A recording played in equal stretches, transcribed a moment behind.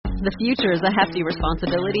The future is a hefty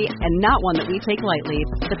responsibility and not one that we take lightly.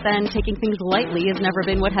 But then, taking things lightly has never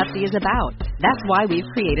been what Hefty is about. That's why we've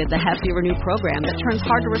created the Hefty Renew program that turns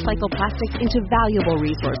hard-to-recycle plastics into valuable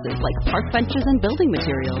resources like park benches and building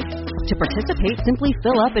materials. To participate, simply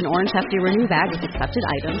fill up an orange Hefty Renew bag with accepted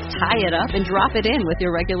items, tie it up, and drop it in with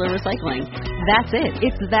your regular recycling. That's it.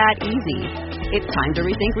 It's that easy. It's time to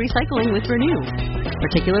rethink recycling with Renew.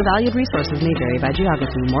 Particular valued resources may vary by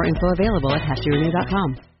geography. More info available at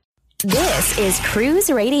heftyrenew.com. This is Cruise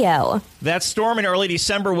Radio. That storm in early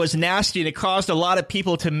December was nasty and it caused a lot of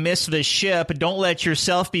people to miss the ship. Don't let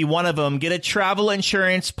yourself be one of them. Get a travel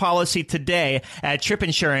insurance policy today at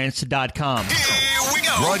tripinsurance.com. Here we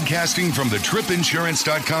go. Broadcasting from the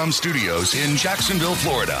tripinsurance.com studios in Jacksonville,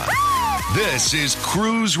 Florida. This is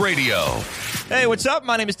Cruise Radio. Hey, what's up?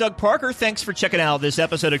 My name is Doug Parker. Thanks for checking out this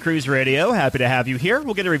episode of Cruise Radio. Happy to have you here.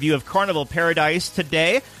 We'll get a review of Carnival Paradise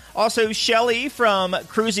today. Also, Shelly from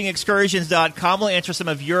cruisingexcursions.com will answer some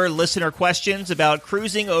of your listener questions about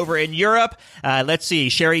cruising over in Europe. Let's see.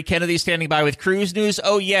 Sherry Kennedy standing by with cruise news.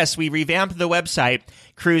 Oh, yes, we revamped the website,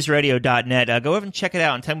 cruiseradio.net. Go over and check it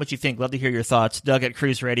out and tell me what you think. Love to hear your thoughts. Doug at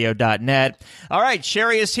cruiseradio.net. All right,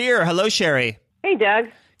 Sherry is here. Hello, Sherry. Hey, Doug.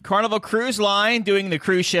 Carnival Cruise Line doing the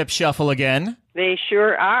cruise ship shuffle again. They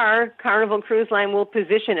sure are. Carnival Cruise Line will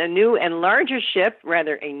position a new and larger ship,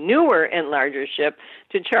 rather a newer and larger ship,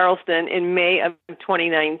 to Charleston in May of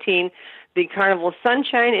 2019. The Carnival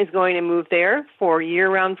Sunshine is going to move there for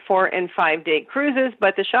year-round 4- and 5-day cruises,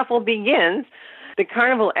 but the shuffle begins. The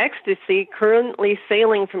Carnival Ecstasy, currently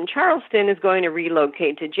sailing from Charleston, is going to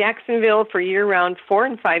relocate to Jacksonville for year-round 4-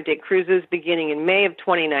 and 5-day cruises beginning in May of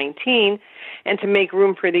 2019. And to make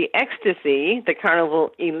room for the Ecstasy, the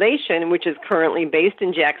Carnival Elation, which is currently based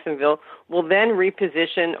in Jacksonville, will then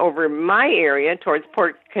reposition over my area towards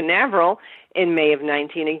Port Canaveral in May of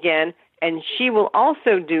 19 again. And she will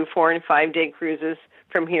also do 4- and 5-day cruises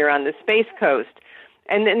from here on the Space Coast.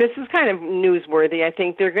 And this is kind of newsworthy. I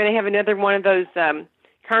think they're going to have another one of those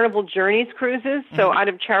Carnival Journeys cruises. So out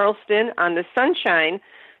of Charleston on the Sunshine,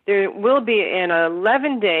 there will be an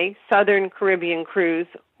 11-day Southern Caribbean cruise,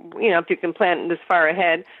 you know, if you can plan this far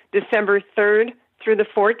ahead, December 3rd through the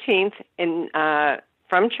 14th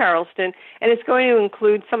from Charleston. And it's going to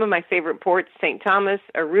include some of my favorite ports, St. Thomas,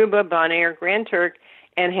 Aruba, Bonaire, Grand Turk,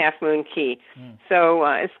 and Half Moon Cay. So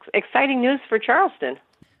it's exciting news for Charleston.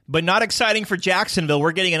 But not exciting for Jacksonville.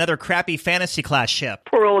 We're getting another crappy fantasy class ship.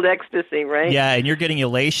 Poor old Ecstasy, right? Yeah, and you're getting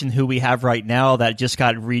Elation, who we have right now, that just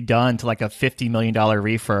got redone to like a $50 million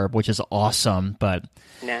refurb, which is awesome. But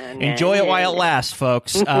enjoy it while it lasts,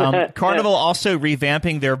 folks. Carnival also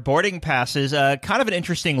revamping their boarding passes. Kind of an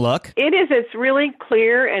interesting look. It is. It's really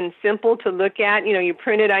clear and simple to look at. You know, you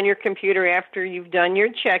print it on your computer after you've done your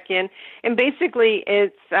check-in. And basically,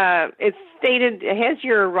 it's stated, it has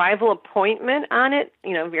your arrival appointment on it,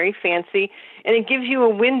 you know, very fancy, and it gives you a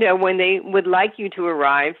window when they would like you to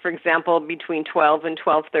arrive, for example, between 12 and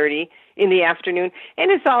 12:30 in the afternoon, and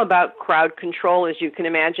it's all about crowd control, as you can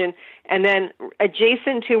imagine. And then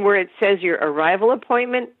adjacent to where it says your arrival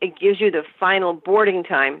appointment, it gives you the final boarding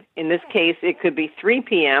time. In this case, it could be 3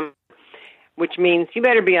 p.m., which means you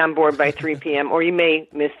better be on board by 3 p.m., or you may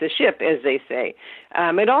miss the ship, as they say.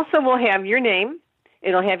 It also will have your name.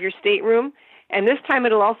 It'll have your stateroom, and this time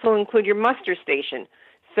it'll also include your muster station.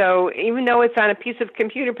 So even though it's on a piece of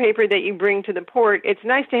computer paper that you bring to the port, it's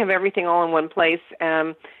nice to have everything all in one place,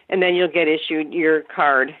 and then you'll get issued your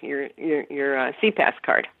card, your CPAS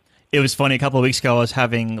card. It was funny. A couple of weeks ago, I was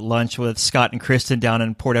having lunch with Scott and Kristen down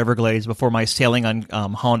in Port Everglades before my sailing on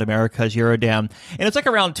Holland America's Eurodam, and it's like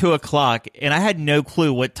around 2 o'clock, and I had no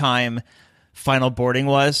clue what time final boarding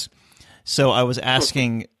was. So I was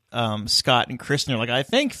asking Scott and Kristen are like, I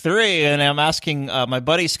think 3. And I'm asking my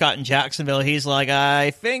buddy Scott in Jacksonville. He's like,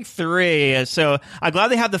 I think 3. So I'm glad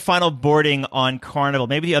they have the final boarding on Carnival.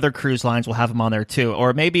 Maybe the other cruise lines will have them on there too.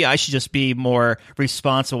 Or maybe I should just be more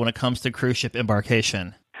responsible when it comes to cruise ship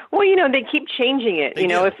embarkation. Well, you know, they keep changing it. They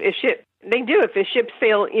do. If the ship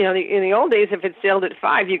sail, you know, in the old days, if it sailed at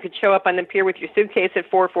 5, you could show up on the pier with your suitcase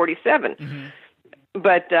at 4:47. Mm-hmm.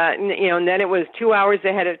 But, you know, and then it was 2 hours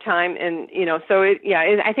ahead of time. And, you know, so,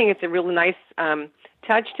 I think it's a really nice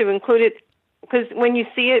touch to include it. Because when you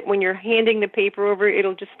see it, when you're handing the paper over,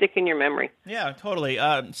 it'll just stick in your memory. Yeah, totally.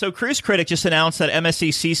 So Cruise Critic just announced that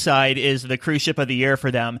MSC Seaside is the cruise ship of the year for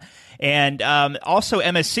them. And also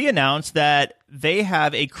MSC announced that they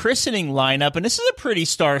have a christening lineup. And this is a pretty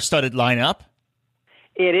star-studded lineup.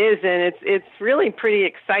 It is, and it's really pretty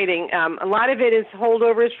exciting. A lot of it is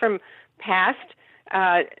holdovers from past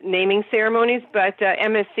naming ceremonies, but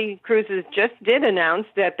MSC Cruises just did announce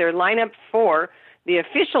that their lineup for the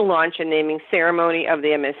official launch and naming ceremony of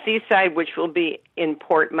the MS Seaside, which will be in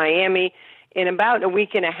Port Miami in about a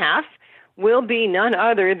week and a half, will be none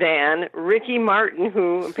other than Ricky Martin,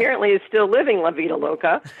 who apparently is still living La Vida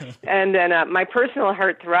Loca. And then my personal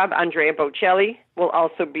heartthrob, Andrea Bocelli, will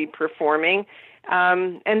also be performing.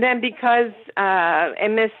 And then because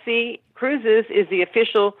MSC Cruises is the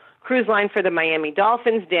official cruise line for the Miami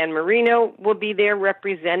Dolphins, Dan Marino will be there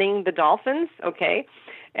representing the Dolphins, okay?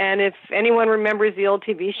 And if anyone remembers the old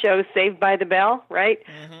TV show Saved by the Bell, right?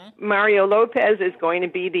 Mm-hmm. Mario Lopez is going to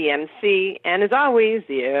be the MC. And as always,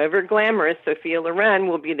 the ever-glamorous Sophia Loren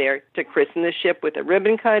will be there to christen the ship with a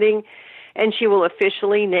ribbon cutting. And she will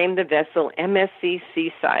officially name the vessel MSC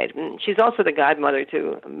Seaside. And she's also the godmother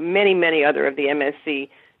to many, many other of the MSC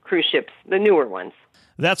cruise ships, the newer ones.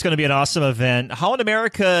 That's going to be an awesome event. Holland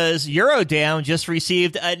America's Eurodam just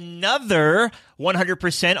received another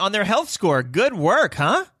 100% on their health score. Good work,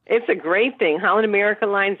 huh? It's a great thing. Holland America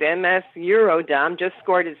Line's MS Eurodam just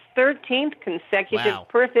scored its 13th consecutive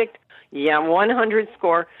perfect, 100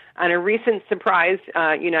 score on a recent surprise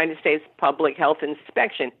United States public health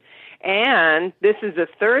inspection. And this is the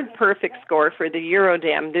third perfect score for the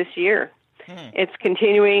Eurodam this year. It's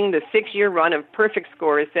continuing the 6-year run of perfect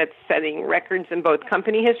scores that's setting records in both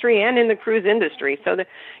company history and in the cruise industry. So,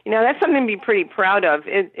 that's something to be pretty proud of.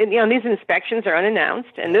 These inspections are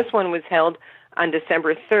unannounced, and this one was held on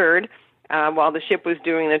December 3rd while the ship was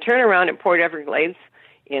doing the turnaround at Port Everglades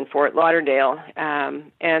in Fort Lauderdale.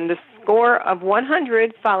 And the score of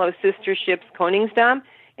 100 follows sister ships Koningsdam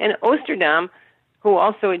and Oosterdam, who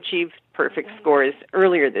also achieved perfect scores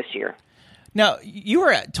earlier this year. Now, you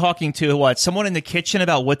were talking to someone in the kitchen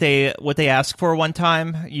about what they asked for one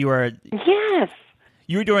time. Yes.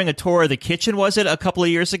 You were doing a tour of the kitchen, was it, a couple of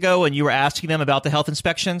years ago, and you were asking them about the health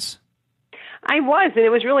inspections? I was, and it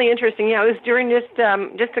was really interesting. Yeah, it was during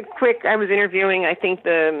just a quick. I was interviewing, I think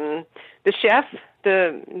the chef,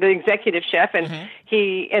 the executive chef, and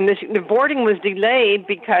the boarding was delayed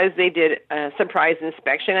because they did a surprise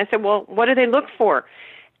inspection. I said, well, what do they look for?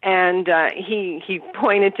 And he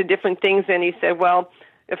pointed to different things, and he said, well,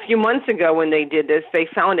 a few months ago when they did this, they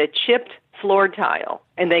found a chipped floor tile,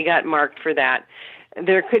 and they got marked for that.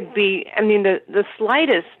 There could be, the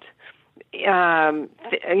slightest, a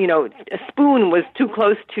spoon was too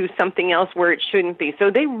close to something else where it shouldn't be. So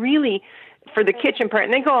they really, for the kitchen part,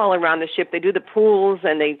 and they go all around the ship, they do the pools,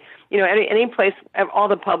 and they, any place, all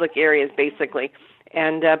the public areas, basically.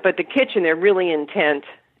 And but the kitchen, they're really intent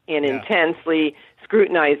and intensely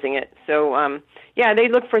scrutinizing it. So, they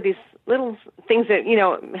look for these little things that,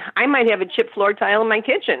 I might have a chipped floor tile in my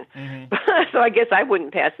kitchen. So I guess I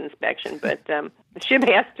wouldn't pass inspection, but the ship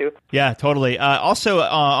has to. Yeah, totally. Also,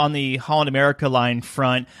 on the Holland America Line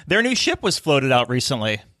front, their new ship was floated out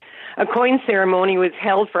recently. A coin ceremony was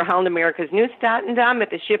held for Holland America's new Statendam at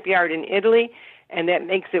the shipyard in Italy, and that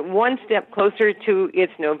makes it one step closer to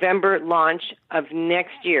its November launch of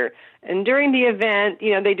next year. And during the event,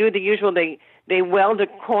 they do the usual, they weld a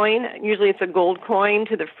coin, usually it's a gold coin,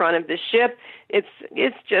 to the front of the ship.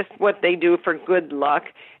 It's just what they do for good luck.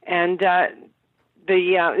 And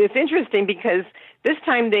it's interesting because this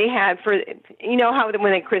time they had, how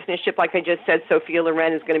when they christen a ship, like I just said, Sophia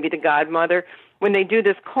Loren is going to be the godmother. When they do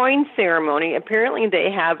this coin ceremony, apparently they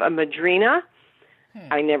have a madrina.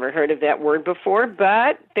 I never heard of that word before,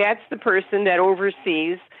 but that's the person that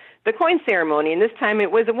oversees the coin ceremony. And this time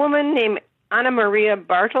it was a woman named Anna Maria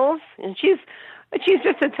Bartels, and she's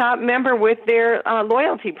just a top member with their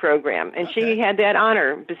loyalty program, and she had that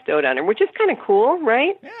honor bestowed on her, which is kind of cool,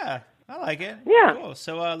 right? Yeah, I like it. Yeah. Cool.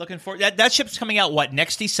 So looking forward. That ship's coming out,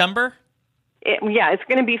 next December? It's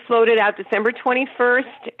going to be floated out December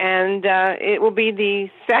 21st, and it will be the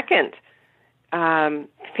second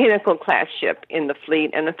Pinnacle class ship in the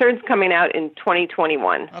fleet, and the third's coming out in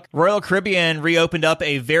 2021. Okay. Royal Caribbean reopened up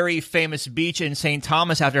a very famous beach in St.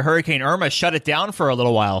 Thomas after Hurricane Irma shut it down for a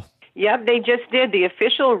little while. Yep, they just did. The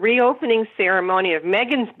official reopening ceremony of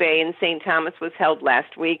Megan's Bay in St. Thomas was held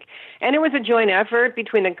last week, and it was a joint effort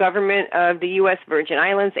between the government of the U.S. Virgin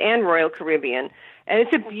Islands and Royal Caribbean. And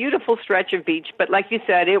it's a beautiful stretch of beach, but like you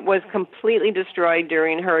said, it was completely destroyed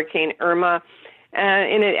during Hurricane Irma.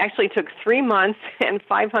 And it actually took 3 months and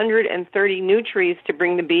 530 new trees to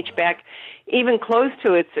bring the beach back even close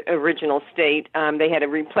to its original state. They had to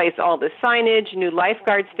replace all the signage, new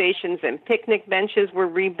lifeguard stations and picnic benches were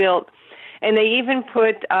rebuilt. And they even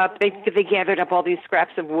put up, they gathered up all these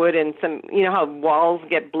scraps of wood and some, how walls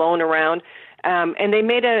get blown around. And they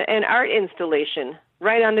made an art installation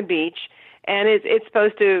right on the beach. And it's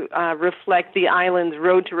supposed to reflect the island's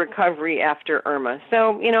road to recovery after Irma.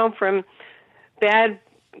 So, from bad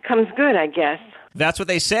comes good, I guess. That's what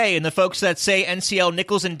they say. And the folks that say NCL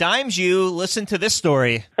nickels and dimes you, listen to this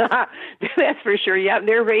story. That's for sure. Yeah,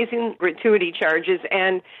 they're raising gratuity charges.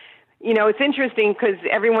 And, it's interesting because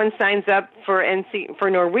everyone signs up for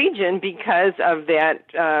Norwegian because of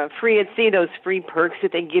that free at sea, those free perks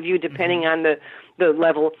that they give you depending on the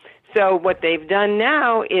level. So what they've done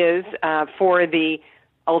now is for the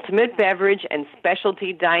ultimate beverage and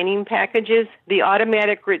specialty dining packages, the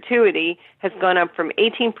automatic gratuity has gone up from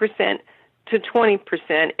 18% to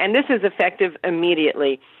 20%, and this is effective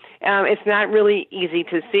immediately. It's not really easy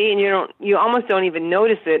to see, and you almost don't even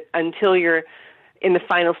notice it until you're in the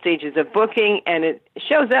final stages of booking, and it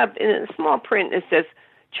shows up in a small print. It says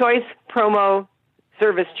choice promo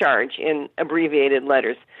service charge in abbreviated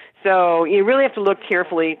letters. So you really have to look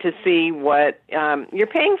carefully to see what you're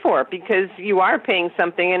paying for, because you are paying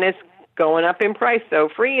something and it's going up in price. So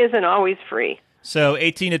free isn't always free. So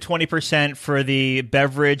 18 to 20% for the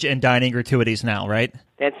beverage and dining gratuities now, right?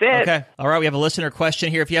 That's it. Okay. All right. We have a listener question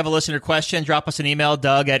here. If you have a listener question, drop us an email,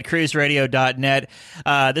 Doug@cruiseradio.net.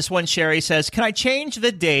 This one, Sherry says, can I change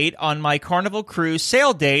the date on my Carnival Cruise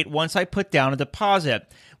sale date once I put down a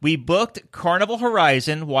deposit? We booked Carnival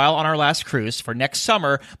Horizon while on our last cruise for next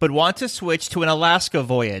summer, but want to switch to an Alaska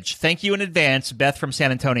voyage. Thank you in advance, Beth from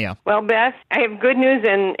San Antonio. Well, Beth, I have good news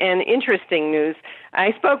and interesting news.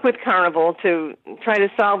 I spoke with Carnival to try to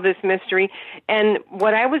solve this mystery, and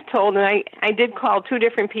what I was told, and I did call 2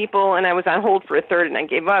 different people, and I was on hold for a third, and I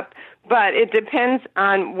gave up, but it depends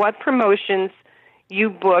on what promotions you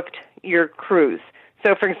booked your cruise.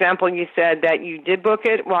 So, for example, you said that you did book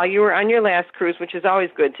it while you were on your last cruise, which is always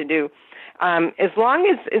good to do. As long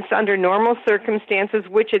as it's under normal circumstances,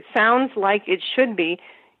 which it sounds like it should be,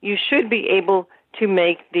 you should be able to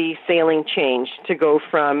make the sailing change to go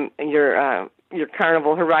from your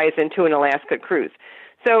Carnival Horizon to an Alaska cruise.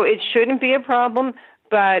 So it shouldn't be a problem.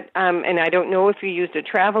 But, and I don't know if you used a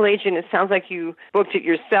travel agent. It sounds like you booked it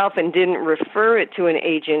yourself and didn't refer it to an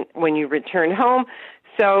agent when you returned home.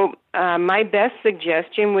 So my best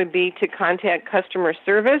suggestion would be to contact customer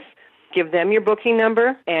service, give them your booking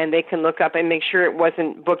number, and they can look up and make sure it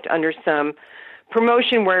wasn't booked under some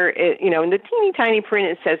promotion where, in the teeny tiny print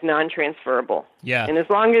it says non-transferable. Yeah. And as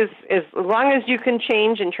long as you can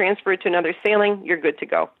change and transfer it to another sailing, you're good to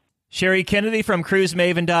go. Sherry Kennedy from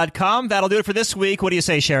cruisemaven.com. That'll do it for this week. What do you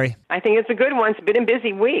say, Sherry? I think it's a good one. It's been a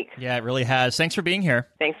busy week. Yeah, it really has. Thanks for being here.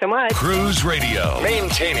 Thanks so much. Cruise Radio,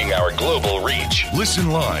 maintaining our global reach. Listen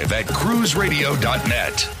live at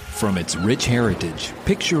cruiseradio.net. From its rich heritage,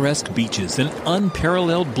 picturesque beaches, and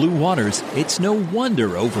unparalleled blue waters, it's no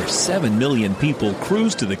wonder over 7 million people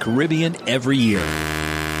cruise to the Caribbean every year.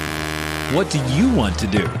 What do you want to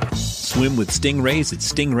do? Swim with stingrays at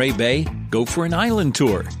Stingray Bay? Go for an island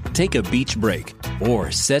tour? Take a beach break?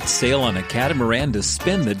 Or set sail on a catamaran to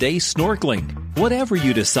spend the day snorkeling? Whatever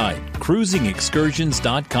you decide,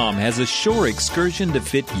 CruisingExcursions.com has a shore excursion to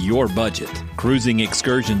fit your budget. Cruising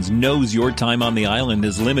Excursions knows your time on the island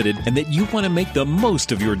is limited and that you want to make the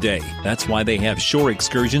most of your day. That's why they have shore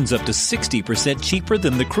excursions up to 60% cheaper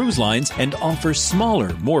than the cruise lines and offer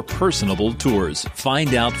smaller, more personable tours.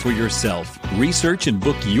 Find out for yourself. Research and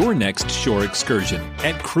book your next shore excursion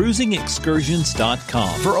at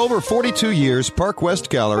CruisingExcursions.com. For over 42 years, Park West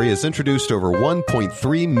Gallery has introduced over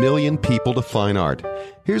 1.3 million people to fine art.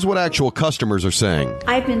 Here's what actual customers are saying.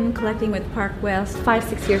 I've been collecting with Park West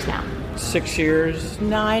 5-6 years now. 6 years.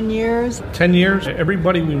 9 years. 10 years.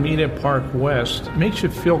 Everybody we meet at Park West makes you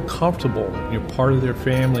feel comfortable. You're part of their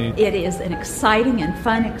family. It is an exciting and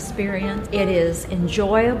fun experience. It is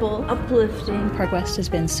enjoyable, uplifting. Park West has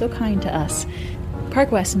been so kind to us.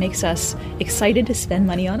 Park West makes us excited to spend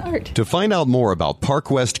money on art. To find out more about Park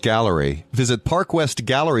West Gallery, visit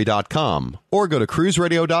parkwestgallery.com or go to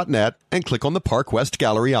cruiseradio.net and click on the Park West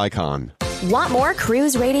Gallery icon. Want more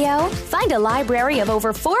Cruise Radio? Find a library of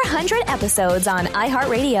over 400 episodes on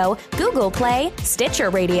iHeartRadio, Google Play, Stitcher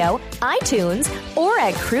Radio, iTunes, or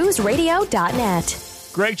at cruiseradio.net.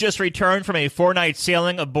 Greg just returned from a 4-night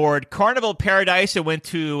sailing aboard Carnival Paradise and went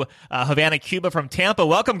to Havana, Cuba from Tampa.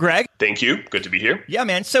 Welcome, Greg. Thank you. Good to be here. Yeah,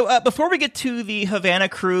 man. So before we get to the Havana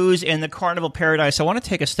cruise and the Carnival Paradise, I want to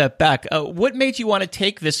take a step back. What made you want to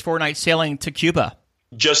take this 4-night sailing to Cuba?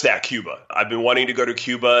 Just that, Cuba. I've been wanting to go to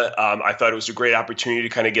Cuba. I thought it was a great opportunity to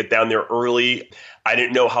kind of get down there early. I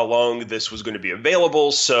didn't know how long this was going to be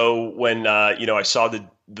available. So when I saw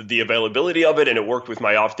the availability of it and it worked with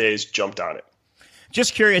my off days, jumped on it.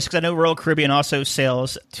 Just curious, because I know Royal Caribbean also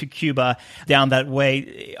sails to Cuba down that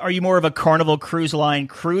way. Are you more of a Carnival Cruise Line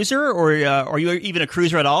cruiser, or are you even a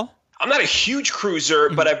cruiser at all? I'm not a huge cruiser,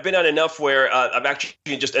 but I've been on enough where I've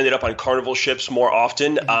actually just ended up on Carnival ships more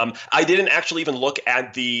often. I didn't actually even look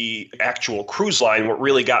at the actual cruise line. What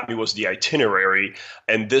really got me was the itinerary,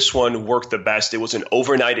 and this one worked the best. It was an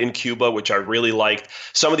overnight in Cuba, which I really liked.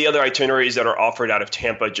 Some of the other itineraries that are offered out of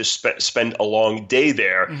Tampa just spend a long day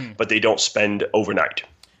there, but they don't spend overnight.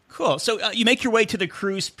 Cool. So you make your way to the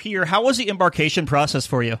cruise pier. How was the embarkation process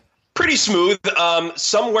for you? Pretty smooth.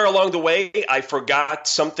 Somewhere along the way, I forgot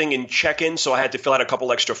something in check-in, so I had to fill out a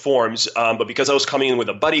couple extra forms. But because I was coming in with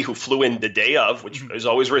a buddy who flew in the day of, which is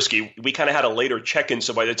always risky, we kind of had a later check-in.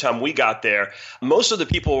 So by the time we got there, most of the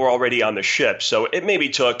people were already on the ship. So it maybe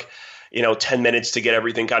took, 10 minutes to get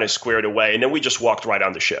everything kind of squared away. And then we just walked right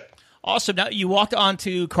on the ship. Awesome. Now, you walked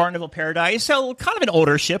onto Carnival Paradise, so kind of an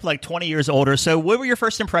older ship, like 20 years older. So what were your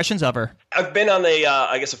first impressions of her? I've been on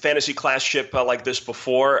a fantasy class ship like this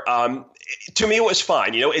before. To me, it was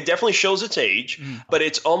fine. It definitely shows its age, but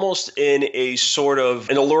it's almost in a sort of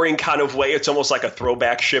an alluring kind of way. It's almost like a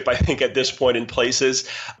throwback ship, I think, at this point in places.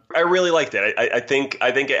 I really liked it. I think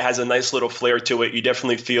it has a nice little flair to it. You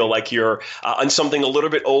definitely feel like you're on something a little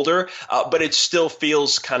bit older, but it still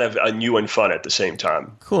feels kind of new and fun at the same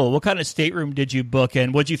time. Cool. What kind of stateroom did you book,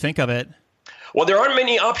 and what did you think of it? Well, there aren't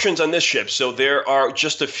many options on this ship, so there are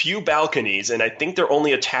just a few balconies, and I think they're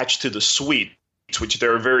only attached to the suite, which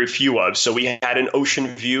there are very few of. So we had an ocean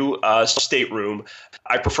view stateroom.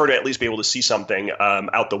 I prefer to at least be able to see something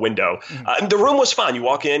out the window. And the room was fine. You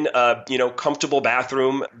walk in, comfortable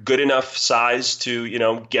bathroom, good enough size to,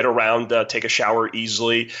 get around, take a shower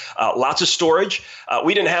easily. Lots of storage.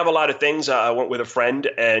 We didn't have a lot of things. I went with a friend,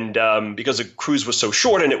 and because the cruise was so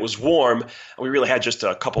short and it was warm, we really had just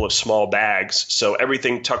a couple of small bags. So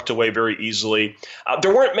everything tucked away very easily.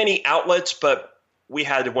 There weren't many outlets, but we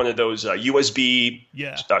had one of those USB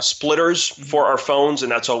splitters for our phones, and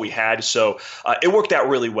that's all we had. So it worked out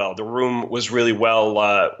really well. The room was really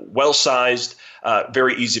well-sized,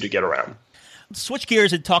 very easy to get around. Switch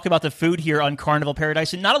gears and talk about the food here on Carnival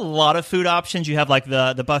Paradise. And not a lot of food options. You have like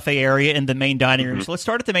the buffet area and the main dining room. So let's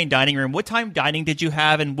start at the main dining room. What time dining did you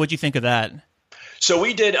have, and what did you think of that? So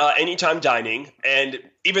we did anytime dining, and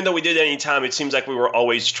even though we did anytime, it seems like we were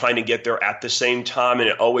always trying to get there at the same time, and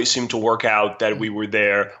it always seemed to work out that we were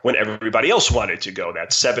there when everybody else wanted to go,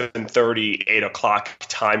 that 7:30, 8 o'clock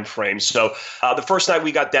time frame. So the first night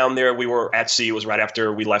we got down there, we were at sea. It was right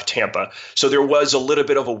after we left Tampa. So there was a little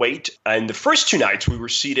bit of a wait. And the first two nights we were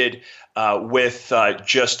seated with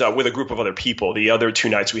a group of other people. The other two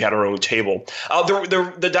nights we had our own table.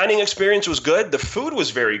 The dining experience was good. The food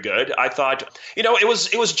was very good. I thought, it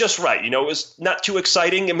was just right. It was not too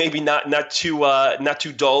exciting and maybe not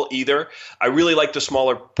too dull either. I really liked the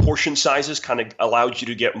smaller portion sizes. Kind of allowed you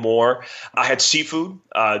to get more. I had seafood.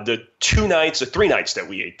 The 3 nights that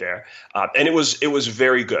we ate there, and it was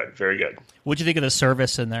very good, very good. What'd you think of the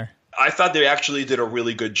service in there? I thought they actually did a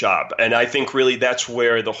really good job. And I think really that's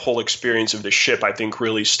where the whole experience of the ship, I think,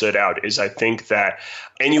 really stood out, is I think that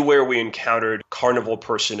anywhere we encountered Carnival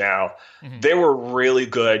personnel, they were really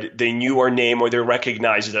good. They knew our name, or they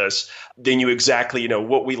recognized us. They knew exactly,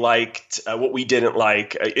 what we liked, what we didn't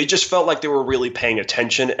like. It just felt like they were really paying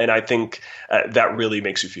attention. And I think that really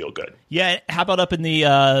makes you feel good. Yeah. How about up in the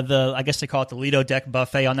I guess they call it the Lido Deck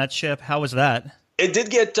buffet on that ship? How was that? It did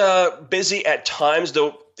get busy at times,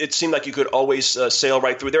 though. It seemed like you could always sail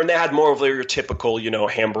right through there. And they had more of your typical,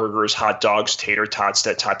 hamburgers, hot dogs, tater tots,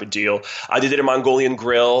 that type of deal. I did a Mongolian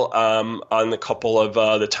grill on a couple of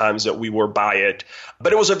the times that we were by it.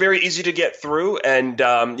 But it was a very easy to get through. And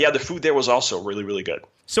the food there was also really, really good.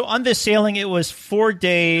 So on this sailing, it was 4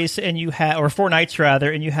 days and 4 nights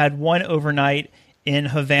rather, and you had one overnight in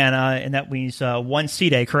Havana, and that means one sea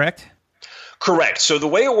day, correct? Correct. So the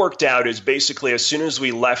way it worked out is basically as soon as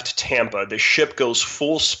we left Tampa, the ship goes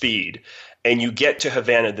full speed and you get to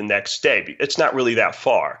Havana the next day. It's not really that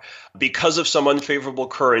far. Because of some unfavorable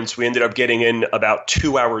currents, we ended up getting in about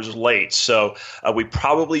 2 hours late. So we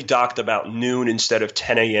probably docked about noon instead of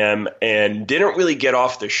 10 a.m. and didn't really get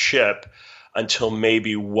off the ship until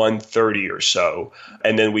maybe 1:30 or so.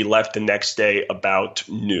 And then we left the next day about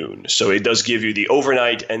noon. So it does give you the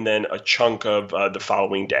overnight and then a chunk of the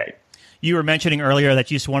following day. You were mentioning earlier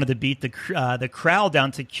that you just wanted to beat the crowd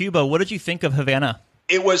down to Cuba. What did you think of Havana?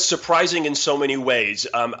 It was surprising in so many ways.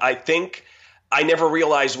 I think I never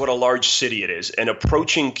realized what a large city it is. And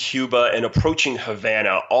approaching Cuba and approaching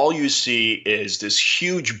Havana, all you see is this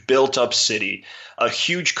huge built-up city, a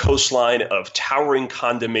huge coastline of towering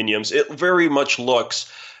condominiums. It very much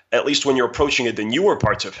looks at least when you're approaching it, the newer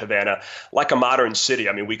parts of Havana, like a modern city.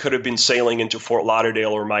 I mean, we could have been sailing into Fort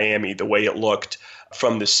Lauderdale or Miami the way it looked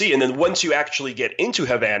from the sea. And then once you actually get into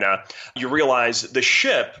Havana, you realize the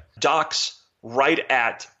ship docks right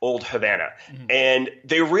at Old Havana. And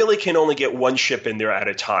they really can only get one ship in there at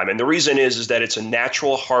a time. And the reason is that it's a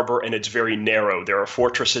natural harbor and it's very narrow. There are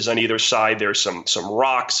fortresses on either side. There's some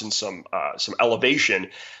rocks and some elevation.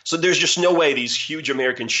 So there's just no way these huge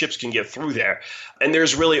American ships can get through there. And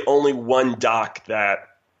there's really only one dock that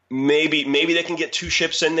maybe they can get two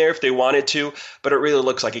ships in there if they wanted to, but it really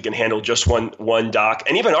looks like it can handle just one dock.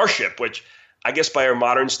 And even our ship, which I guess by our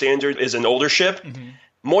modern standard is an older ship,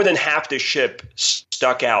 more than half the ship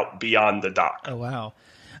stuck out beyond the dock. Oh, wow.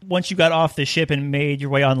 Once you got off the ship and made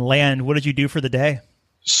your way on land, what did you do for the day?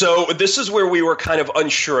 So this is where we were kind of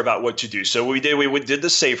unsure about what to do. So we did the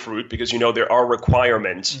safe route because, there are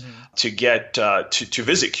requirements to get to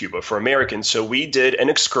visit Cuba for Americans. So we did an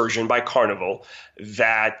excursion by Carnival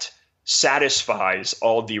that satisfies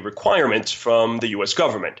all the requirements from the U.S.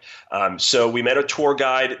 government. So we met a tour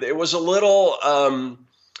guide. It was a little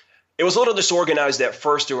disorganized at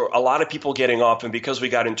first. There were a lot of people getting off, and because we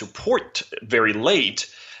got into port very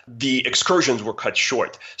late, the excursions were cut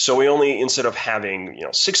short. So we only, instead of having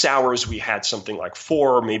 6 hours, we had something like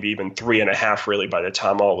 4, maybe even 3.5, really, by the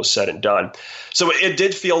time all was said and done. So it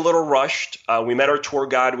did feel a little rushed. We met our tour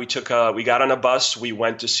guide. We got on a bus. We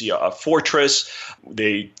went to see a fortress.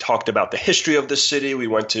 They talked about the history of the city. We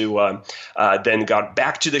went to then got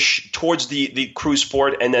back to towards the cruise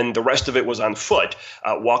port, and then the rest of it was on foot,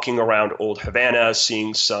 walking around Old Havana,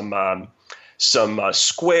 seeing some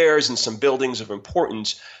squares and some buildings of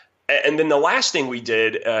importance. And then the last thing we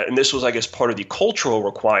did, and this was, I guess, part of the cultural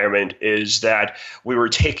requirement, is that we were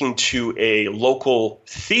taken to a local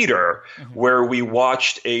theater where we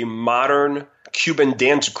watched a modern Cuban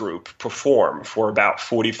dance group perform for about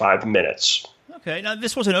 45 minutes. Okay. Now,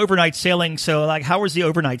 this was an overnight sailing, so how was the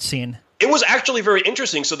overnight scene? It was actually very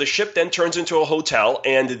interesting. So the ship then turns into a hotel,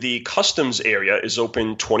 and the customs area is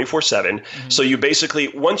open 24/7. So you basically,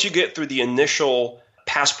 once you get through the initial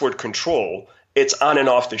passport control, it's on and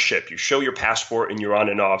off the ship. You show your passport and you're on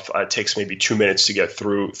and off. It takes maybe 2 minutes to get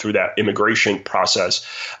through that immigration process.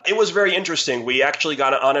 It was very interesting. We actually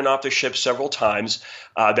got on and off the ship several times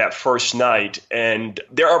that first night. And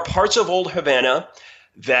there are parts of Old Havana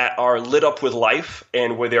that are lit up with life,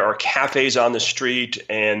 and where there are cafes on the street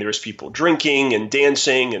and there's people drinking and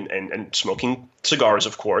dancing and smoking cigars,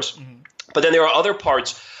 of course. But then there are other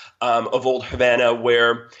parts of Old Havana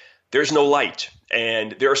where there's no light.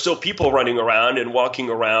 And there are still people running around and walking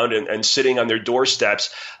around and sitting on their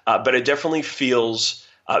doorsteps. But it definitely feels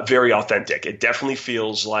very authentic. It definitely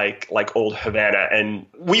feels like Old Havana. And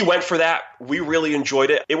we went for that. We really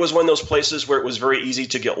enjoyed it. It was one of those places where it was very easy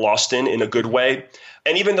to get lost in a good way.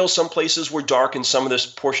 And even though some places were dark and some of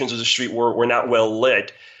the portions of the street were not well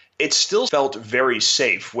lit, it still felt very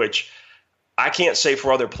safe, which I can't say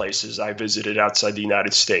for other places I visited outside the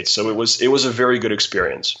United States. So it was a very good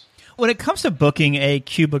experience. When it comes to booking a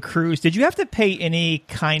Cuba cruise, did you have to pay any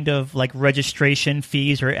kind of registration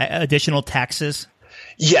fees or additional taxes?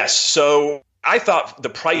 Yes. So I thought the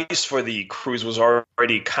price for the cruise was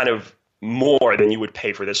already kind of more than you would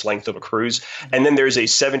pay for this length of a cruise. And then there's a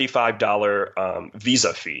 $75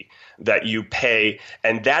 visa fee that you pay,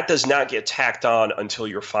 and that does not get tacked on until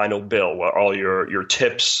your final bill, where all your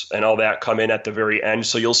tips and all that come in at the very end.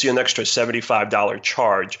 So you'll see an extra $75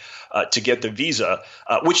 charge to get the visa,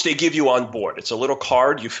 which they give you on board. It's a little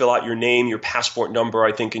card. You fill out your name, your passport number,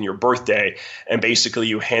 I think, and your birthday, and basically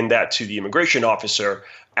you hand that to the immigration officer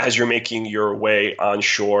as you're making your way on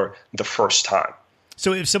shore the first time.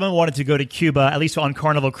 So if someone wanted to go to Cuba, at least on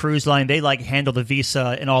Carnival Cruise Line, they handle the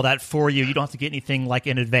visa and all that for you. You don't have to get anything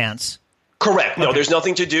in advance. Correct. No, Okay. There's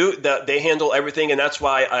nothing to do. They handle everything, and that's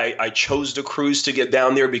why I chose the cruise to get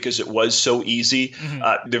down there, because it was so easy.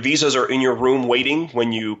 The visas are in your room waiting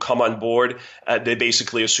when you come on board. They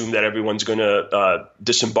basically assume that everyone's going to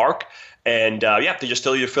disembark, and they just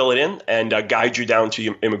tell you to fill it in and guide you down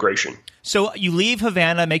to immigration. So you leave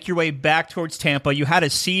Havana, make your way back towards Tampa. You had a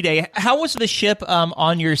sea day. How was the ship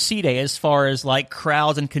on your sea day as far as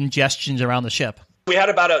crowds and congestions around the ship? We had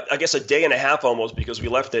about a day and a half almost, because we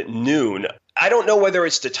left at noon. I don't know whether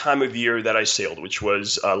it's the time of year that I sailed, which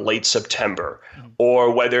was late September,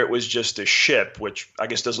 or whether it was just the ship, which I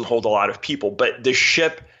guess doesn't hold a lot of people. But the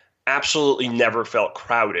ship absolutely never felt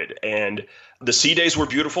crowded. And the sea days were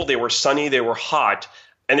beautiful. They were sunny. They were hot.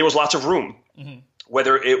 And there was lots of room.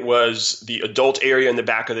 whether it was the adult area in the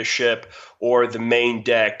back of the ship or the main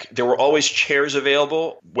deck, there were always chairs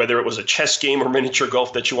available, whether it was a chess game or miniature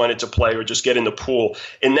golf that you wanted to play or just get in the pool.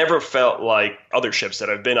 It never felt like other ships that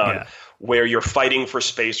I've been on where you're fighting for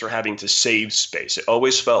space or having to save space. It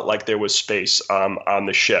always felt like there was space on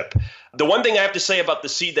the ship. The one thing I have to say about the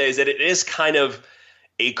sea day is that it is kind of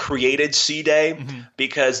a created sea day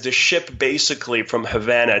because the ship basically from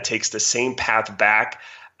Havana takes the same path back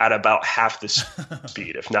at about half the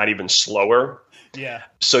speed, if not even slower. Yeah.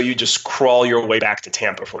 So you just crawl your way back to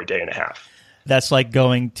Tampa for a day and a half. That's like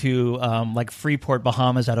going to like Freeport,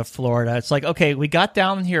 Bahamas out of Florida. It's like, okay, we got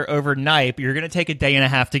down here overnight, but you're going to take a day and a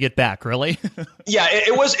half to get back, really? Yeah,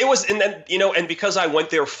 it was. And then, and because I went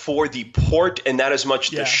there for the port and not as much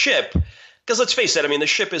the ship, because let's face it, I mean,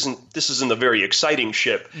 this isn't a very exciting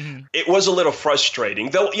ship. It was a little frustrating,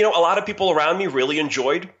 though, a lot of people around me really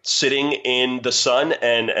enjoyed sitting in the sun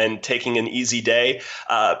and taking an easy day.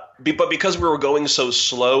 But because we were going so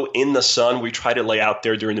slow in the sun, we tried to lay out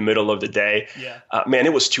there during the middle of the day. Man,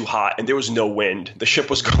 it was too hot and there was no wind. The ship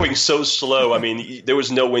was going so slow. I mean, there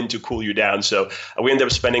was no wind to cool you down. So we ended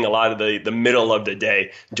up spending a lot of the middle of the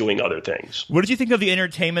day doing other things. What did you think of the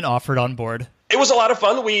entertainment offered on board? It was a lot of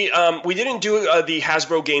fun. We didn't do the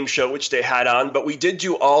Hasbro game show, which they had on, but we did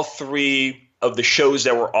do all three of the shows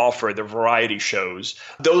that were offered, the variety shows.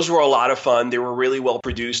 Those were a lot of fun. They were really well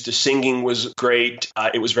produced. The singing was great.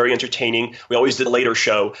 It was very entertaining. We always did a later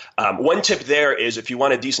show. One tip there is if you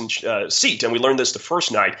want a decent seat, and we learned this the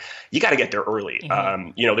first night, you got to get there early.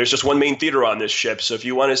 There's just one main theater on this ship. So if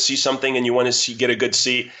you want to see something and you want to get a good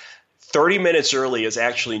seat, 30 minutes early is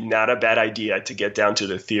actually not a bad idea to get down to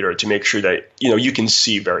the theater to make sure that, you can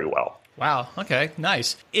see very well. Wow. Okay.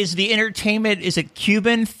 Nice. Is the entertainment, is it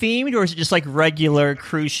Cuban themed or is it just like regular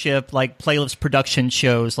cruise ship, like playlist production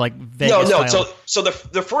shows like Vegas style? So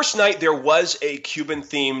the first night there was a Cuban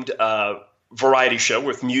themed variety show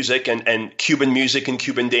with music and Cuban music and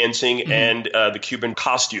Cuban dancing and the Cuban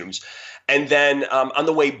costumes. And then on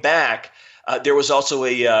the way back, there was also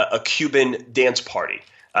a Cuban dance party.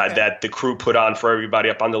 That the crew put on for everybody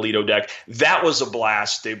up on the Lido deck. That was a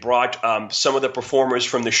blast. They brought some of the performers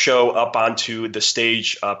from the show up onto the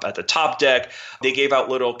stage up at the top deck. They gave out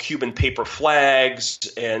little Cuban paper flags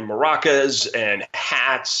and maracas and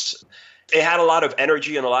hats. It had a lot of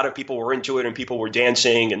energy and a lot of people were into it and people were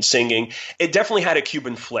dancing and singing. It definitely had a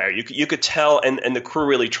Cuban flair. You could tell, and the crew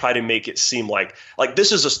really tried to make it seem like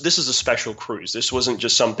this is a special cruise. This wasn't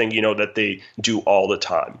just something, that they do all the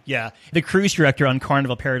time. Yeah. The cruise director on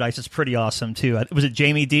Carnival Paradise is pretty awesome too. Was it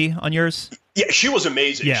Jamie D on yours? Yeah, she was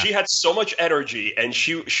amazing. Yeah. She had so much energy, and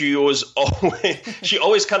she always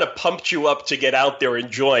kind of pumped you up to get out there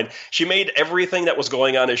and join. She made everything that was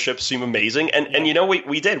going on the ship seem amazing, and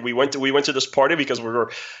we did. We went to this party because we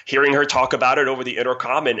were hearing her talk about it over the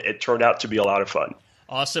intercom, and it turned out to be a lot of fun.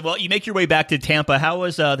 Awesome. Well, you make your way back to Tampa. How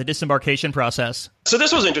was the disembarkation process? So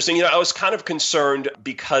this was interesting. I was kind of concerned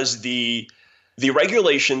because the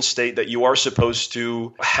regulations state that you are supposed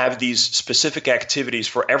to have these specific activities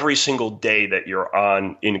for every single day that you're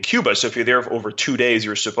on in Cuba. So if you're there for over 2 days,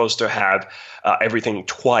 you're supposed to have everything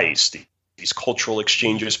twice, these cultural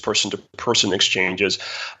exchanges, person-to-person exchanges.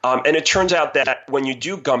 And it turns out that when you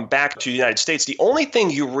do come back to the United States, the only thing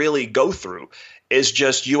you really go through is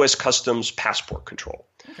just U.S. Customs passport control.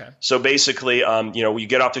 Okay. So basically, we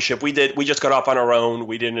get off the ship. We just got off on our own.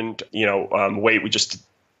 We didn't, wait. We just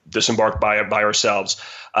disembarked by ourselves.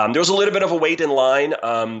 There was a little bit of a wait in line.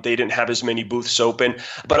 They didn't have as many booths open,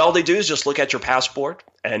 but all they do is just look at your passport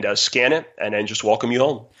and scan it and then just welcome you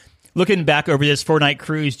home. Looking back over this 4-night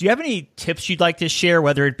cruise, do you have any tips you'd like to share,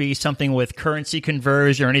 whether it be something with currency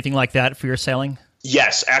conversion or anything like that for your sailing?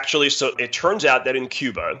 Yes, actually. So it turns out that in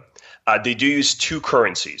Cuba, they do use two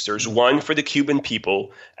currencies. There's one for the Cuban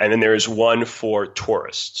people, and then there's one for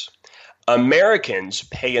tourists. Americans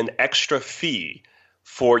pay an extra fee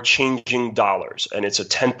for changing dollars, and it's a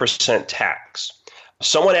 10% tax.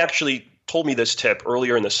 Someone actually told me this tip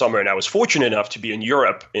earlier in the summer, and I was fortunate enough to be in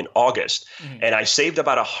Europe in August, and I saved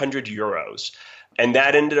about 100 euros. And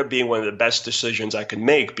that ended up being one of the best decisions I could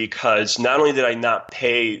make because not only did I not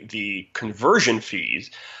pay the conversion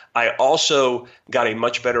fees, I also got a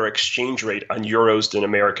much better exchange rate on euros than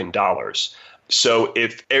American dollars. So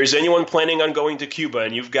if there's anyone planning on going to Cuba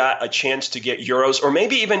and you've got a chance to get euros, or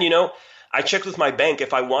maybe even, I checked with my bank.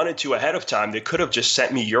 If I wanted to ahead of time, they could have just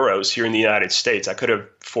sent me euros here in the United States. I could have,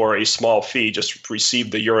 for a small fee, just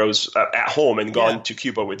received the euros at home and gone to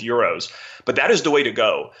Cuba with euros. But that is the way to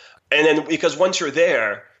go. And then because once you're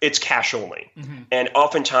there, it's cash only. And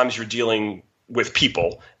oftentimes you're dealing with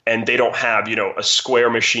people, and they don't have, a square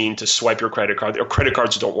machine to swipe your credit card, or credit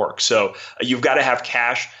cards don't work. So you've got to have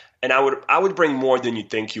cash. And I would bring more than you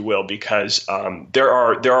think you will, because there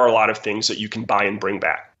are a lot of things that you can buy and bring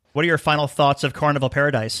back. What are your final thoughts of Carnival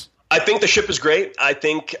Paradise? I think the ship is great. I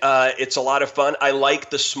think it's a lot of fun. I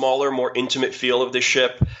like the smaller, more intimate feel of the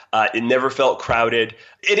ship. It never felt crowded.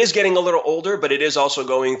 It is getting a little older, but it is also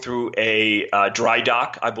going through a dry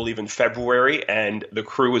dock, I believe, in February. And the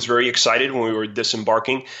crew was very excited when we were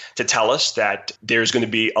disembarking to tell us that there's going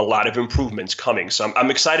to be a lot of improvements coming. So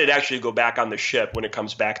I'm excited to actually go back on the ship when it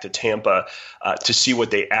comes back to Tampa to see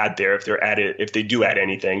what they add there, if they do add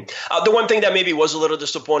anything. The one thing that maybe was a little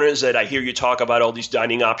disappointing is that I hear you talk about all these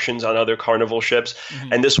dining options on other Carnival ships,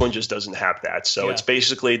 and this one just doesn't have that. So it's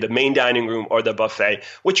basically the main dining room or the buffet,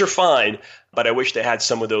 which are fine, but I wish they had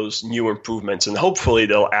some of those new improvements, and hopefully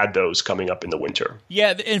they'll add those coming up in the winter.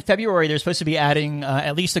 Yeah, in February, they're supposed to be adding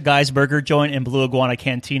at least a Guy's Burger joint and Blue Iguana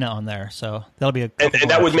Cantina on there, so that'll be and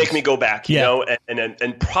that would make me go back, you know,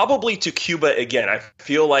 and probably to Cuba again. I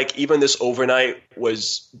feel like even this overnight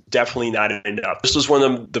was definitely not enough. This was one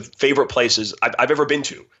of the favorite places I've ever been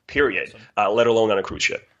to, period, let alone on a cruise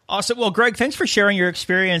ship. Awesome. Well, Greg, thanks for sharing your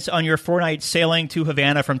experience on your 4-night sailing to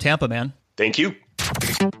Havana from Tampa, man. Thank you.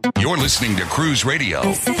 You're listening to Cruise Radio,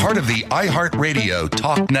 part of the iHeartRadio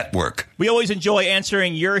Talk Network. We always enjoy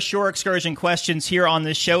answering your shore excursion questions here on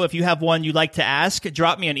this show. If you have one you'd like to ask,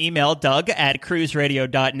 drop me an email,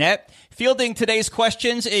 doug@cruiseradio.net. Fielding today's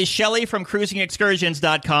questions is Shelley from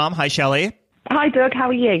cruisingexcursions.com. Hi, Shelley. Hi, Doug. How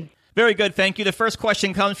are you? Very good, thank you. The first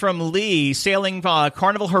question comes from Lee, sailing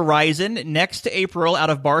Carnival Horizon next April out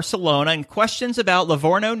of Barcelona, and questions about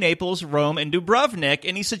Livorno, Naples, Rome, and Dubrovnik.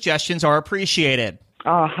 Any suggestions are appreciated.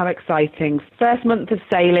 Oh, how exciting. First month of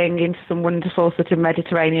sailing into some wonderful sort of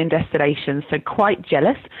Mediterranean destinations, so quite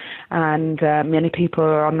jealous. And many people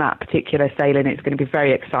are on that particular sailing. It's going to be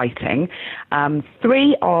very exciting.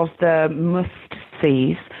 3 of the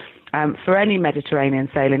must-sees for any Mediterranean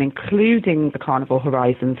sailing, including the Carnival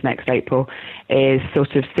Horizons next April, is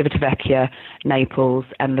sort of Civitavecchia, Naples,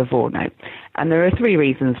 and Livorno. And there are 3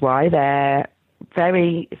 reasons why. They're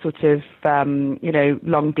very sort of,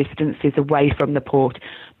 long distances away from the port.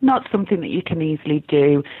 Not something that you can easily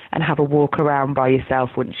do and have a walk around by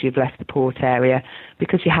yourself once you've left the port area,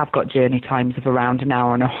 because you have got journey times of around an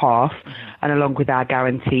hour and a half. And along with our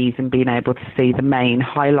guarantees and being able to see the main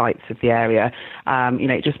highlights of the area,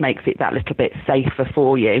 it just makes it that little bit safer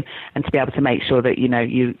for you, and to be able to make sure that,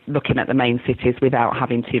 you're looking at the main cities without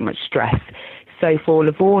having too much stress. So for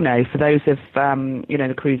Livorno, for those of,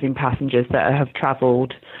 the cruising passengers that have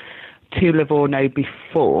travelled to Livorno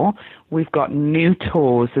before, we've got new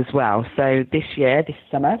tours as well. So this year, this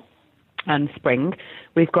summer and spring,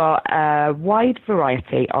 we've got a wide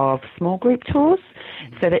variety of small group tours,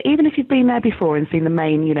 so that even if you've been there before and seen the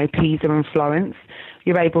main, Pisa and Florence,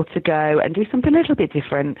 you're able to go and do something a little bit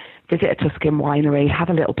different, visit a Tuscan winery, have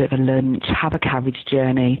a little bit of a lunch, have a carriage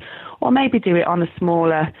journey, or maybe do it on a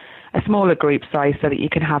smaller group size, so that you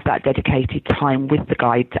can have that dedicated time with the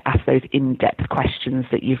guide to ask those in-depth questions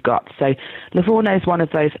that you've got. So Livorno is one of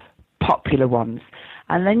those popular ones.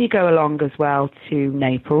 And then you go along as well to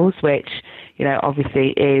Naples, which,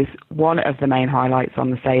 obviously is one of the main highlights on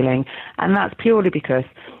the sailing. And that's purely because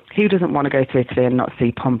who doesn't want to go to Italy and not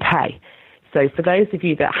see Pompeii? So for those of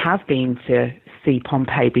you that have been to see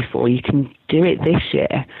Pompeii before, you can do it this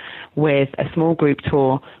year with a small group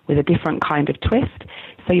tour with a different kind of twist.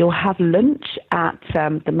 So you'll have lunch at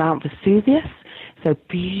the Mount Vesuvius, so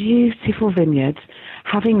beautiful vineyards,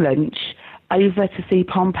 having lunch over to see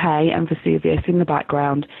Pompeii and Vesuvius in the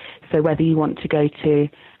background. So whether you want to go to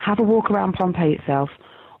have a walk around Pompeii itself,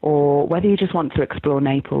 or whether you just want to explore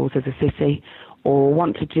Naples as a city, or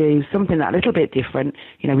want to do something that a little bit different,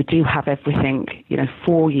 we do have everything,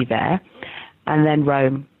 for you there. And then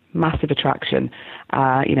Rome, massive attraction,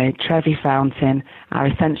 Trevi Fountain, our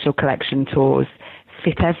Essential Collection tours,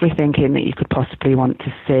 fit everything in that you could possibly want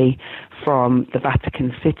to see, from the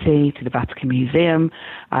Vatican City to the Vatican Museum,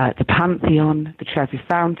 the Pantheon, the Trevi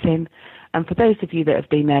Fountain. And for those of you that have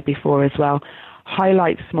been there before as well,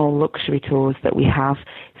 highlight small luxury tours that we have,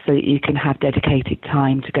 so that you can have dedicated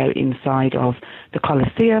time to go inside of the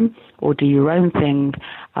Colosseum or do your own thing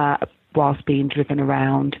whilst being driven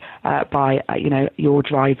around by your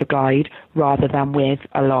driver guide, rather than with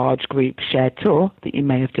a large group shared tour that you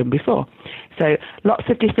may have done before. So lots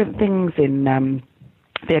of different things in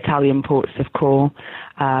the Italian ports of call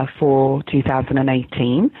for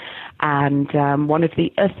 2018. And one of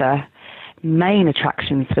the other main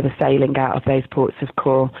attractions for the sailing out of those ports of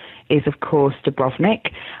call is, of course,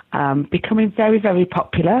 Dubrovnik, becoming very, very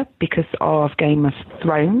popular because of Game of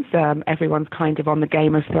Thrones. Everyone's kind of on the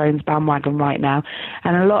Game of Thrones bandwagon right now.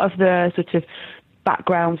 And a lot of the sort of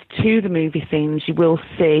backgrounds to the movie scenes you will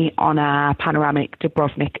see on our panoramic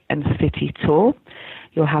Dubrovnik and City tour.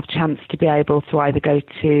 You'll have a chance to be able to either go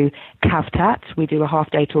to Kavtat, we do a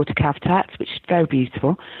half-day tour to Kavtat, which is very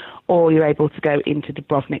beautiful, or you're able to go into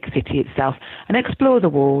Dubrovnik city itself and explore the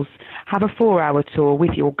walls, have a 4-hour tour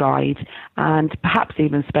with your guide, and perhaps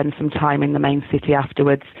even spend some time in the main city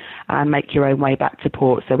afterwards and make your own way back to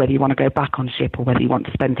port. So whether you want to go back on ship or whether you want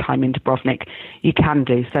to spend time in Dubrovnik, you can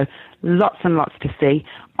do. So lots and lots to see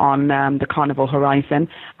on the Carnival Horizon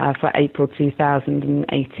for April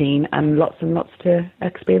 2018, and lots to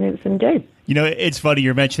experience and do. You know, it's funny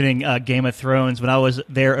you're mentioning Game of Thrones. When I was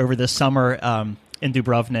there over the summer in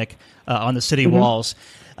Dubrovnik on the city walls,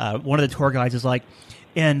 one of the tour guides is like,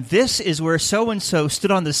 and this is where so-and-so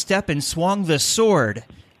stood on the step and swung the sword.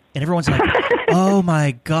 And everyone's like, oh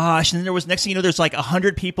my gosh. And then there was, next thing you know, there's like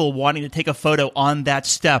 100 people wanting to take a photo on that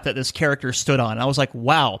step that this character stood on. And I was like,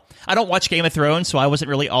 wow. I don't watch Game of Thrones, so I wasn't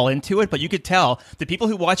really all into it. But you could tell the people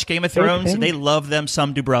who watch Game of Thrones, they love them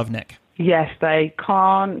some Dubrovnik. Yes, they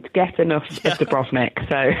can't get enough of Dubrovnik,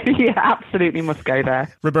 so you absolutely must go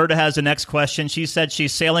there. Roberta has the next question. She said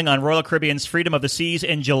she's sailing on Royal Caribbean's Freedom of the Seas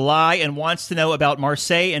in July and wants to know about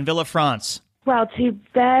Marseille and Villefranche. Well, two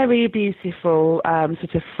very beautiful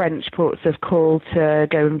sort of French ports of call to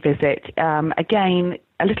go and visit. Again,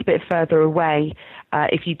 a little bit further away,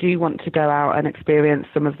 if you do want to go out and experience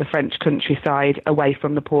some of the French countryside away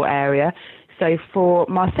from the port area. So for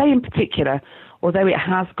Marseille in particular, although it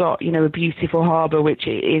has got, you know, a beautiful harbour, which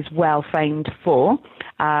it is well famed for,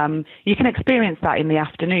 you can experience that in the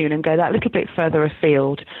afternoon and go that little bit further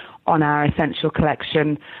afield on our Essential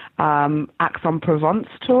Collection Aix-en-Provence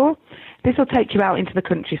tour. This will take you out into the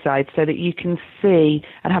countryside so that you can see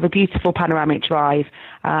and have a beautiful panoramic drive,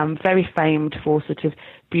 very famed for sort of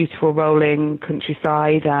beautiful rolling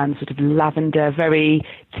countryside and sort of lavender, very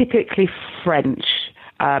typically French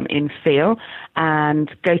in feel, and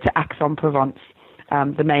go to Aix-en-Provence,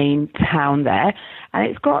 the main town there. And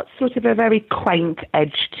it's got sort of a very quaint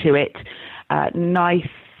edge to it, nice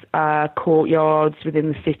courtyards within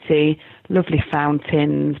the city, lovely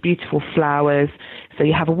fountains, beautiful flowers. So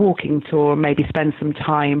you have a walking tour, maybe spend some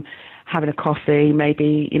time having a coffee,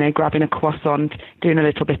 maybe, you know, grabbing a croissant, doing a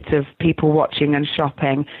little bit of people watching and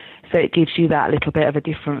shopping. So it gives you that little bit of a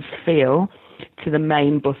different feel to the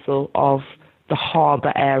main bustle of the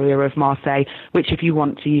harbour area of Marseille, which if you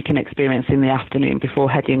want to, you can experience in the afternoon before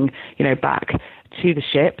heading, you know, back to the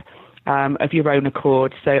ship of your own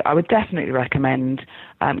accord. So I would definitely recommend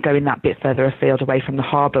going that bit further afield away from the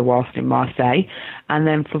harbour whilst in Marseille. And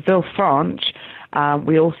then for Villefranche,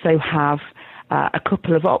 we also have a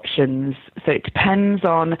couple of options. So it depends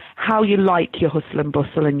on how you like your hustle and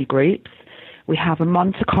bustle and your groups. We have a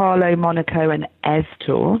Monte Carlo, Monaco and Èze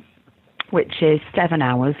tour, which is 7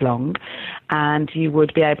 hours long, and you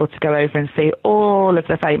would be able to go over and see all of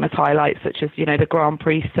the famous highlights, such as, you know, the Grand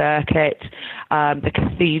Prix circuit, the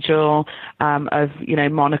cathedral of, you know,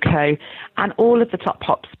 Monaco, and all of the top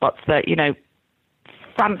hot spots that, you know,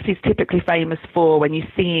 France is typically famous for when you're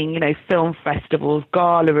seeing, you know, film festivals,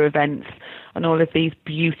 gala events, and all of these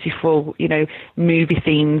beautiful, you know, movie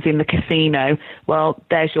scenes in the casino. Well,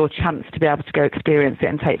 there's your chance to be able to go experience it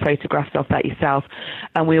and take photographs of that yourself.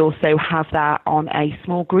 And we also have that on a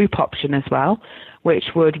small group option as well,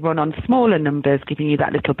 which would run on smaller numbers, giving you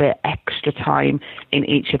that little bit extra time in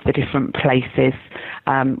each of the different places,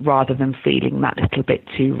 rather than feeling that little bit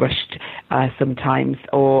too rushed sometimes.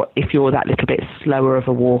 Or if you're that little bit slower of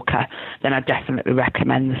a walker, then I definitely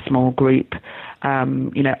recommend the small group,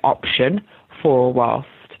 you know, option for whilst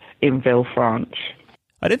in Villefranche.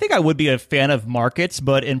 I didn't think I would be a fan of markets,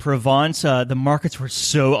 but in Provence, the markets were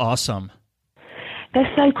so awesome.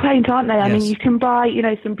 They're so quaint, aren't they? I Yes. mean, you can buy, you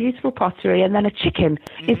know, some beautiful pottery and then a chicken.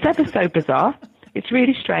 It's ever so bizarre. It's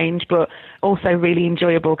really strange, but also really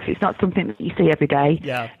enjoyable because it's not something that you see every day.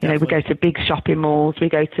 Yeah, you know, we go to big shopping malls, we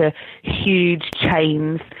go to huge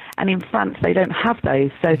chains, and in France they don't have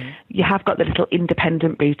those. So you have got the little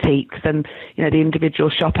independent boutiques and, you know, the individual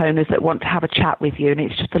shop owners that want to have a chat with you, and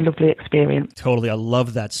it's just a lovely experience. Totally. I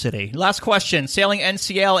love that city. Last question. Sailing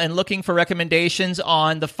NCL and looking for recommendations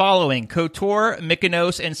on the following: Kotor,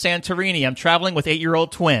 Mykonos, and Santorini. I'm traveling with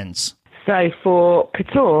 8-year-old twins. So for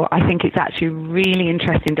Kotor, I think it's actually a really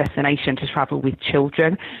interesting destination to travel with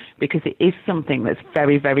children because it is something that's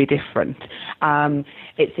very, very different.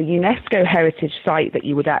 It's a UNESCO heritage site that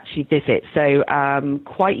you would actually visit, so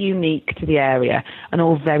quite unique to the area and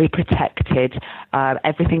all very protected.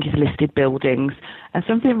 Everything is listed buildings and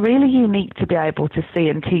something really unique to be able to see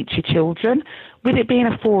and teach your children. With it being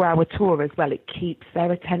a 4-hour tour as well, it keeps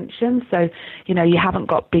their attention. So, you know, you haven't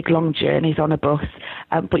got big, long journeys on a bus,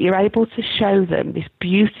 but you're able to show them this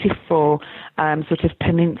beautiful sort of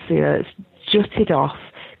peninsula that's jutted off,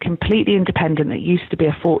 completely independent, that used to be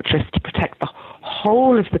a fortress to protect the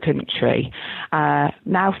whole of the country,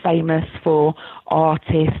 now famous for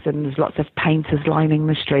artists, and there's lots of painters lining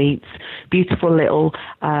the streets, beautiful little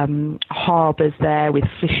harbours there with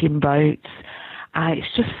fishing boats.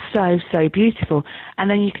 It's just so, so beautiful. And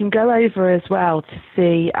then you can go over as well to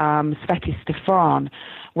see Sveti Stefan,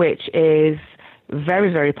 which is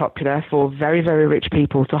very, very popular for very, very rich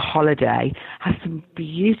people to holiday. Has some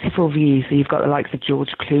beautiful views. So you've got the likes of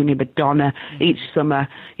George Clooney, Madonna, each summer,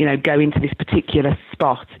 you know, go into this particular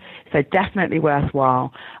spot. So definitely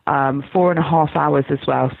worthwhile. 4.5 hours as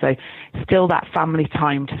well. So still that family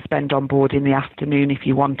time to spend on board in the afternoon if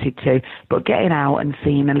you wanted to, but getting out and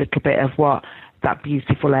seeing a little bit of what that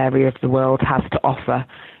beautiful area of the world has to offer,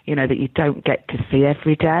 you know, that you don't get to see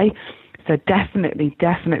every day. So definitely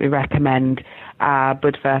recommend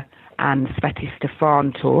Budva and Sveti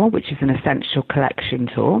Stefan tour, which is an essential collection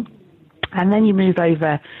tour. And then you move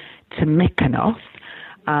over to Mykonos.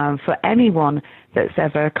 For anyone that's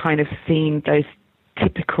ever kind of seen those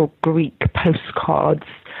typical Greek postcards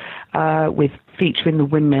with featuring the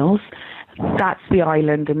windmills, that's the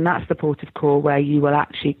island and that's the port of call where you will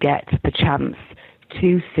actually get the chance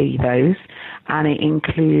to see those, and it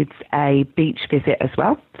includes a beach visit as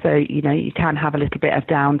well. So, you know, you can have a little bit of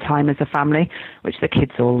downtime as a family, which the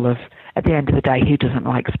kids all love. At the end of the day, who doesn't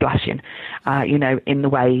like splashing, you know, in the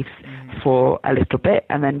waves for a little bit?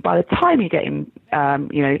 And then by the time you're getting,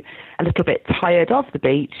 you know, a little bit tired of the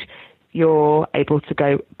beach, you're able to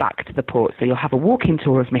go back to the port. So you'll have a walking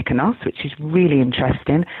tour of Mykonos, which is really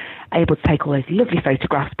interesting, able to take all those lovely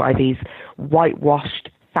photographs by these whitewashed,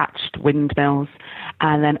 thatched windmills,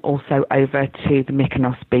 and then also over to the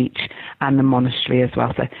Mykonos beach and the monastery as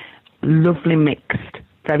well. So lovely mixed,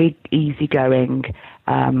 very easygoing,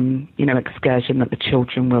 you know, excursion that the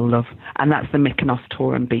children will love. And that's the Mykonos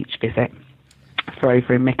tour and beach visit for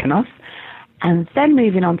over in Mykonos. And then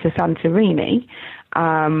moving on to Santorini,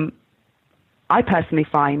 I personally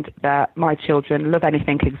find that my children love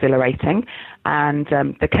anything exhilarating, and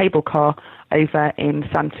the cable car over in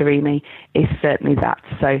Santorini is certainly that.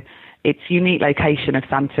 So its unique location of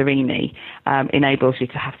Santorini enables you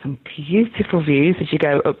to have some beautiful views as you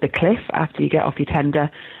go up the cliff after you get off your tender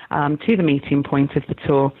to the meeting point of the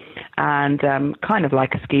tour, and kind of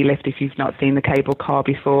like a ski lift if you've not seen the cable car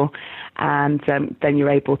before. And then you're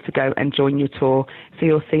able to go and join your tour. So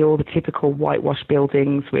you'll see all the typical whitewashed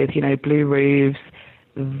buildings with, you know, blue roofs,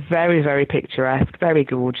 very, very picturesque, very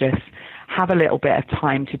gorgeous. Have a little bit of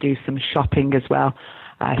time to do some shopping as well.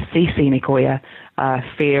 See Scenic Oya,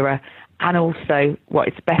 Fira, and also what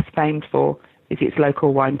it's best famed for is its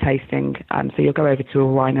local wine tasting. So you'll go over to a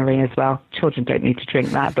winery as well. Children don't need to drink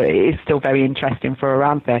that, but it is still very interesting for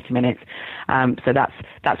around 30 minutes. So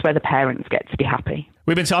that's where the parents get to be happy.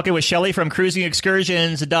 We've been talking with Shelley from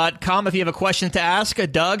cruisingexcursions.com. If you have a question to ask,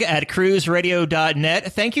 Doug at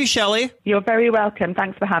cruiseradio.net. Thank you, Shelley. You're very welcome.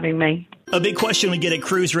 Thanks for having me. A big question we get at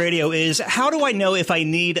Cruise Radio is, how do I know if I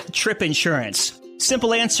need trip insurance?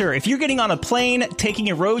 Simple answer. If you're getting on a plane, taking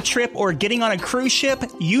a road trip, or getting on a cruise ship,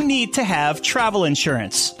 you need to have travel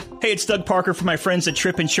insurance. Hey, it's Doug Parker from my friends at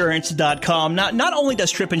tripinsurance.com. Not only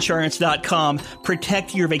does tripinsurance.com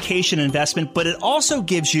protect your vacation investment, but it also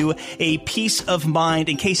gives you a peace of mind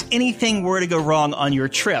in case anything were to go wrong on your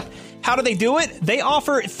trip. How do they do it? They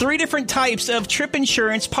offer 3 different types of trip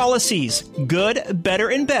insurance policies. Good, better,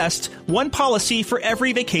 and best. One policy for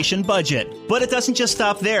every vacation budget. But it doesn't just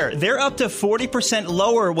stop there. They're up to 40%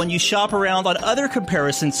 lower when you shop around on other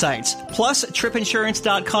comparison sites. Plus,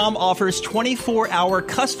 tripinsurance.com offers 24-hour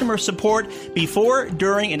customer support before,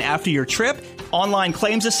 during, and after your trip, online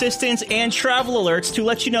claims assistance, and travel alerts to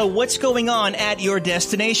let you know what's going on at your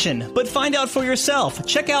destination. But find out for yourself.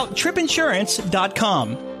 Check out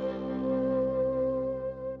tripinsurance.com.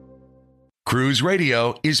 Cruise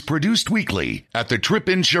Radio is produced weekly at the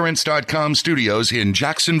tripinsurance.com studios in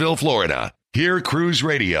Jacksonville, Florida. Hear Cruise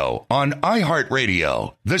Radio on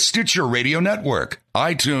iHeartRadio, the Stitcher Radio Network,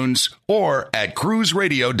 iTunes, or at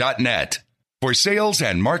cruiseradio.net. For sales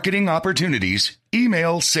and marketing opportunities,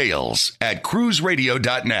 email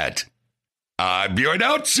sales@cruiseradio.net. I'm your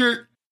announcer,